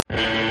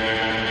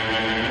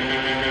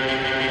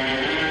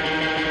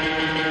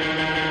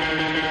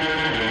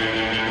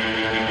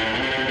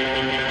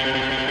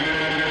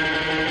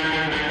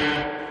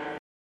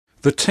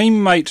The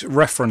Teammate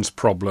Reference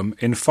Problem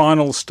in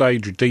Final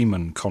Stage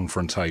Demon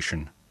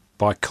Confrontation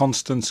by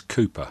Constance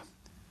Cooper.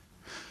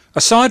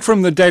 Aside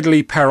from the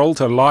deadly peril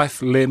to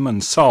life, limb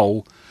and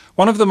soul,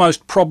 one of the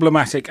most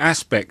problematic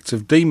aspects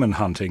of demon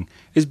hunting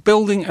is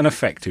building an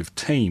effective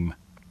team.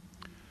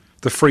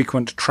 The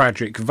frequent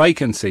tragic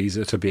vacancies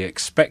are to be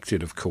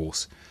expected, of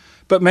course,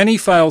 but many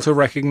fail to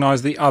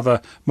recognise the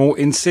other, more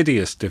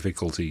insidious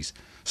difficulties,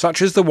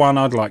 such as the one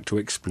I'd like to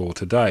explore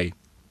today: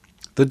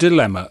 the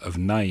dilemma of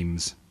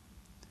names.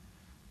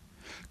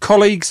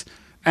 Colleagues,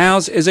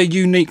 ours is a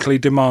uniquely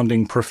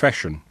demanding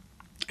profession.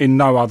 In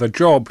no other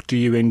job do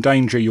you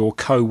endanger your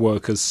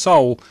co-worker's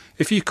soul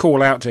if you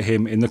call out to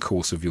him in the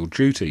course of your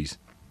duties.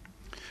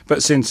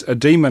 But since a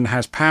demon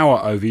has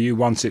power over you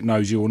once it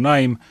knows your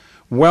name,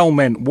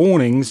 well-meant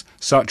warnings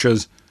such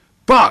as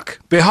 "Buck,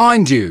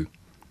 behind you!"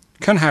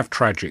 can have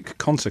tragic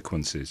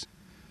consequences.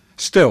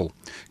 Still,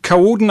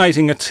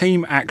 coordinating a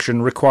team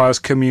action requires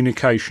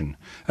communication,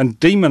 and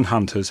demon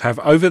hunters have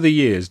over the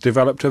years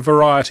developed a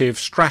variety of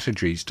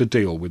strategies to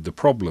deal with the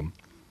problem.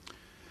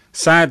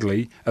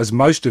 Sadly, as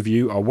most of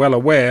you are well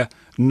aware,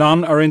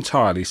 none are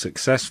entirely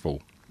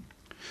successful.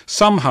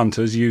 Some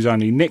hunters use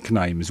only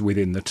nicknames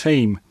within the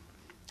team.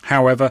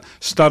 However,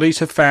 studies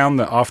have found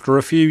that after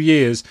a few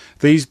years,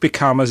 these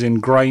become as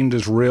ingrained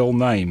as real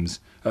names,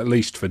 at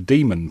least for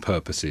demon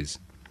purposes.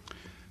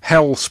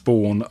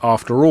 Hellspawn,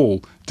 after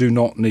all, do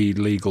not need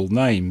legal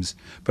names,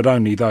 but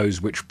only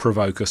those which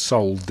provoke a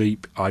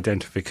soul-deep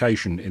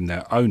identification in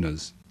their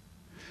owners.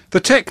 The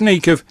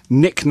technique of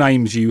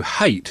nicknames you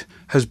hate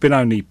has been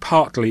only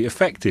partly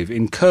effective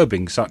in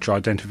curbing such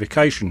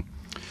identification,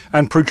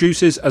 and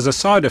produces as a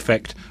side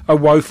effect a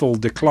woeful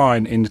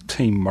decline in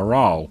team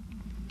morale.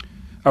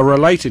 A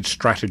related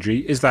strategy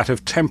is that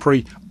of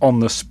temporary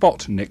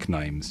on-the-spot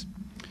nicknames.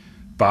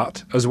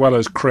 But, as well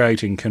as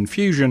creating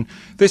confusion,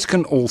 this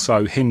can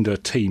also hinder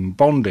team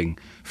bonding,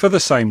 for the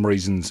same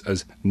reasons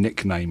as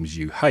nicknames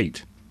you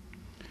hate.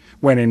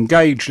 When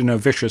engaged in a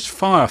vicious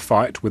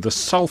firefight with a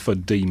sulphur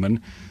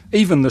demon,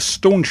 even the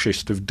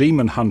staunchest of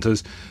demon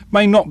hunters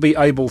may not be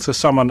able to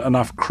summon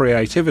enough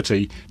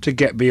creativity to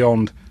get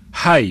beyond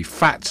 "Hey,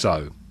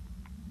 fatso!"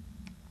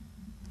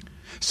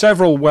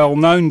 Several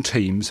well-known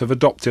teams have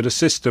adopted a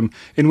system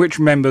in which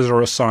members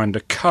are assigned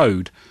a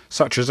code,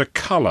 such as a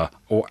colour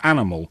or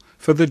animal,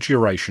 for the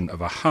duration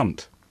of a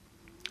hunt.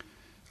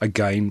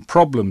 Again,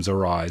 problems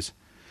arise.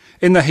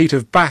 In the heat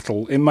of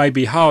battle, it may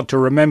be hard to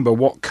remember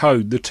what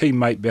code the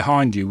teammate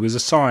behind you was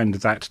assigned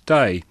that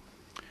day.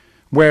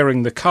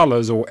 Wearing the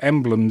colours or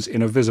emblems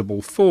in a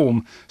visible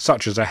form,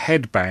 such as a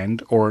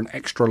headband or an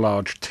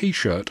extra-large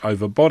t-shirt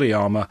over body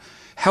armour,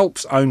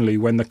 helps only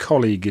when the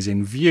colleague is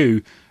in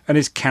view and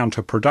is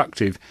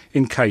counterproductive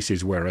in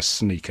cases where a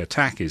sneak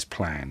attack is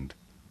planned.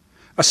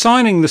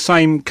 Assigning the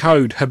same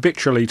code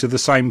habitually to the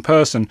same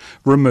person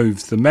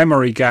removes the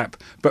memory gap,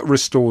 but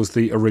restores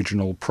the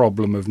original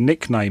problem of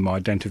nickname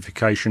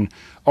identification,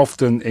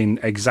 often in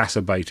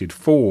exacerbated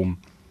form.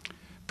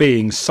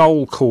 Being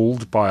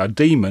soul-called by a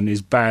demon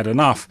is bad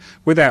enough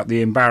without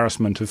the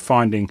embarrassment of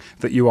finding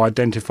that you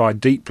identify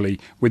deeply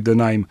with the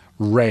name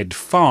Red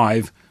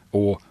 5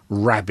 or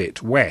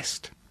Rabbit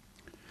West.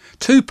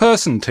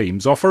 Two-person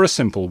teams offer a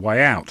simple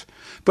way out,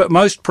 but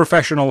most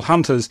professional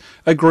hunters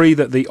agree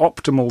that the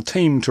optimal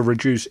team to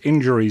reduce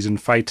injuries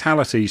and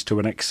fatalities to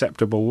an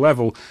acceptable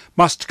level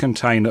must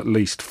contain at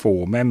least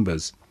 4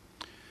 members.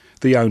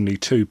 The only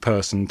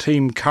two-person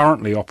team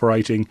currently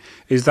operating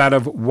is that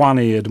of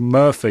One-Eared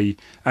Murphy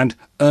and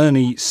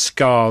Ernie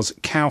Scars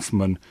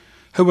Kaufman,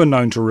 who are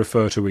known to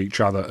refer to each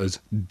other as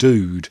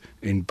Dude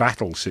in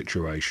battle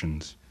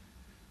situations.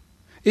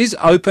 Is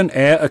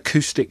open-air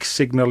acoustic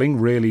signalling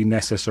really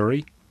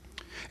necessary?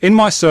 In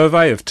my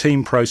survey of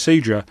team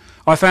procedure,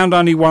 I found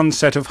only one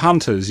set of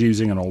hunters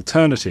using an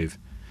alternative: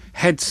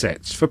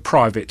 headsets for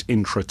private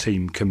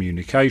intra-team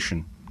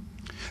communication.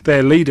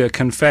 Their leader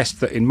confessed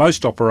that in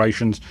most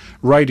operations,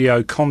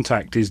 radio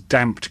contact is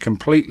damped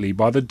completely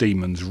by the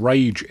demon's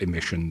rage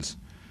emissions.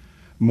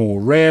 More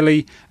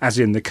rarely, as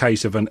in the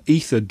case of an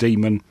ether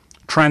demon,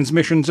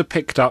 transmissions are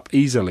picked up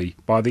easily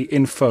by the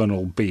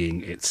infernal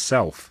being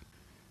itself.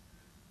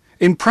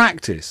 In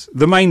practice,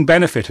 the main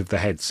benefit of the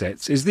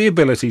headsets is the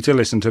ability to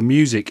listen to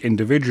music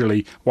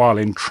individually while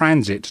in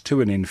transit to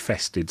an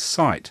infested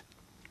site.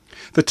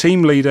 The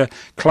team leader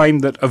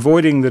claimed that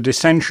avoiding the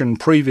dissension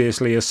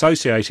previously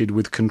associated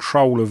with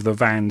control of the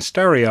van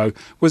stereo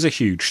was a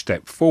huge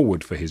step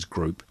forward for his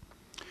group.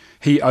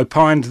 He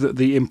opined that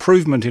the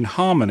improvement in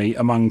harmony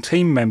among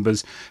team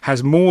members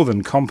has more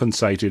than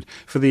compensated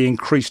for the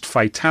increased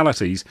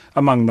fatalities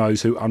among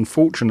those who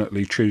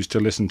unfortunately choose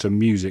to listen to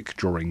music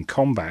during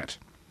combat.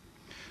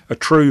 A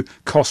true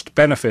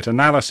cost-benefit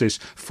analysis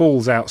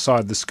falls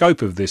outside the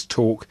scope of this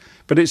talk,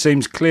 but it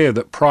seems clear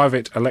that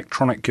private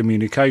electronic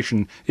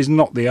communication is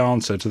not the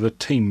answer to the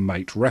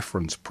teammate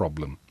reference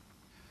problem.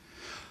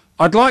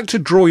 I'd like to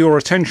draw your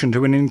attention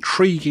to an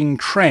intriguing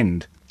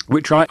trend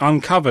which I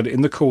uncovered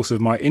in the course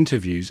of my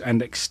interviews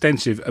and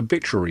extensive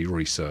obituary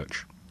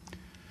research.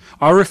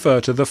 I refer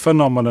to the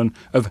phenomenon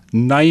of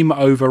name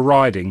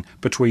overriding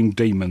between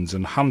demons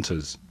and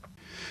hunters.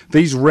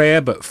 These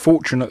rare but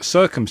fortunate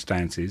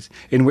circumstances,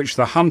 in which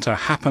the hunter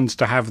happens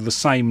to have the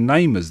same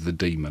name as the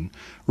demon,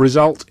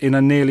 result in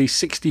a nearly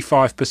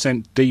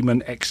 65%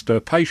 demon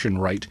extirpation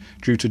rate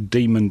due to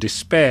demon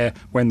despair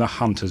when the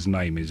hunter's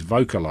name is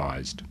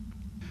vocalised.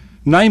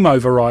 Name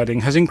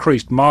overriding has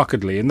increased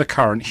markedly in the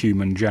current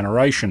human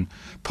generation,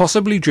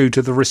 possibly due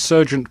to the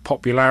resurgent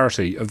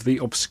popularity of the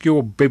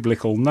obscure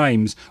biblical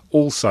names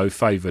also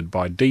favoured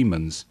by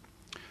demons.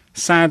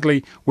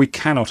 Sadly, we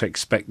cannot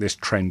expect this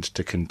trend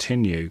to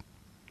continue.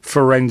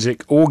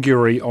 Forensic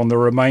augury on the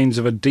remains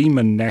of a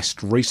demon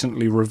nest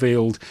recently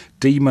revealed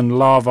demon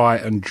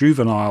larvae and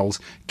juveniles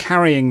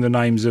carrying the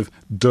names of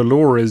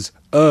Dolores,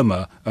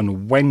 Irma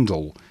and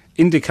Wendell,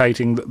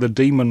 indicating that the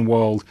demon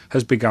world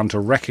has begun to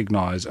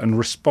recognise and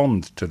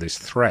respond to this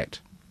threat.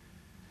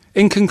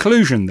 In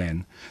conclusion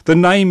then, the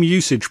name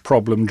usage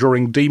problem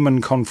during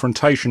demon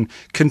confrontation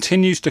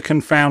continues to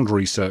confound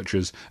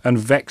researchers and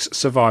vex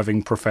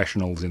surviving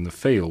professionals in the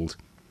field.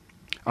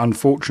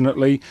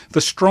 Unfortunately,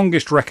 the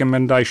strongest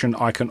recommendation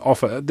I can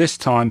offer at this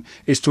time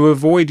is to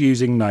avoid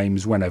using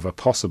names whenever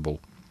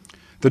possible.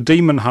 The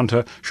demon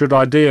hunter should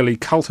ideally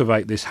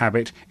cultivate this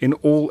habit in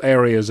all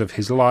areas of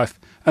his life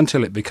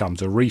until it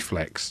becomes a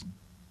reflex.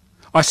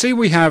 I see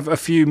we have a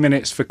few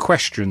minutes for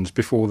questions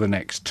before the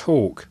next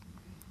talk.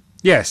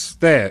 Yes,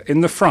 there,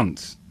 in the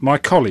front, my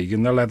colleague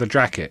in the leather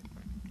jacket.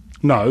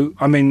 No,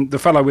 I mean the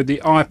fellow with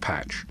the eye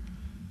patch.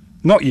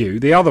 Not you,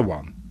 the other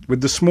one, with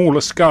the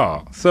smaller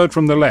scar, third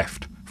from the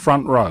left,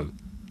 front row.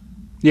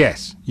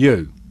 Yes,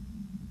 you.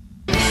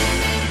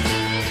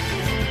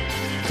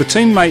 The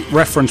teammate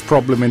reference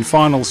problem in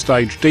Final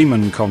Stage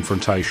Demon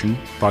Confrontation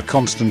by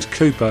Constance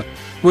Cooper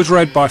was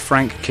read by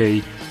Frank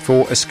Key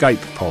for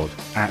Escape Pod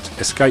at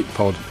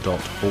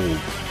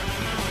escapepod.org.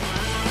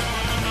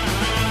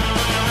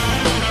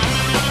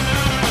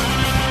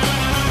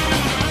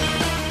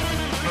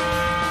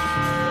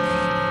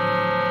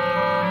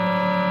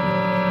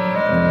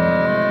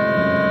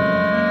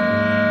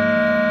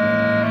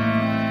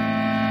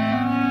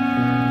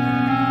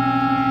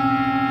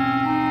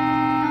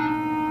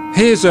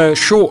 Here's a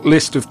short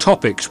list of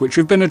topics which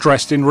have been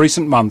addressed in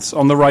recent months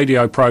on the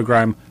radio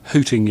programme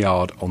Hooting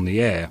Yard on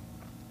the Air.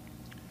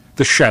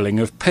 The shelling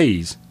of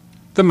peas,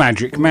 the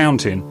Magic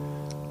Mountain,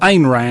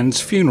 Ayn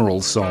Rand's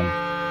funeral song,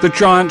 the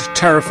giant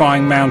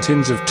terrifying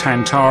mountains of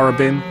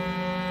Tantarabin,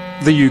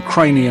 the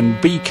Ukrainian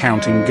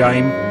bee-counting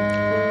game,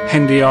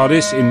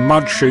 Hendiadys in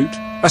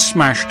Mudshoot, a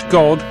smashed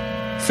god,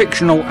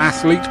 fictional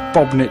athlete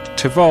Bobnit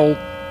Tivol,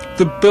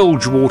 the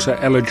Bilgewater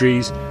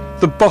elegies,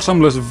 the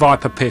bottomless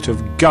viper pit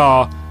of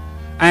Gar,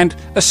 and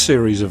a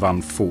series of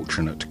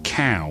unfortunate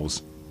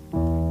cows.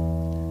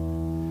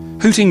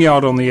 Hooting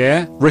Yard on the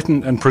Air,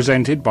 written and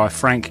presented by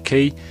Frank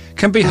Key,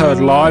 can be heard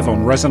live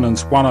on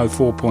Resonance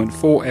 104.4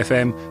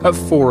 FM at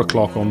 4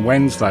 o'clock on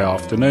Wednesday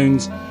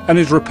afternoons and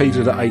is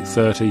repeated at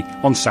 8:30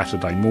 on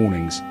Saturday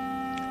mornings.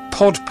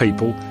 Pod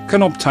people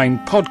can obtain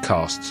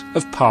podcasts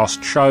of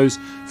past shows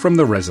from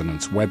the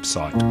Resonance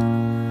website.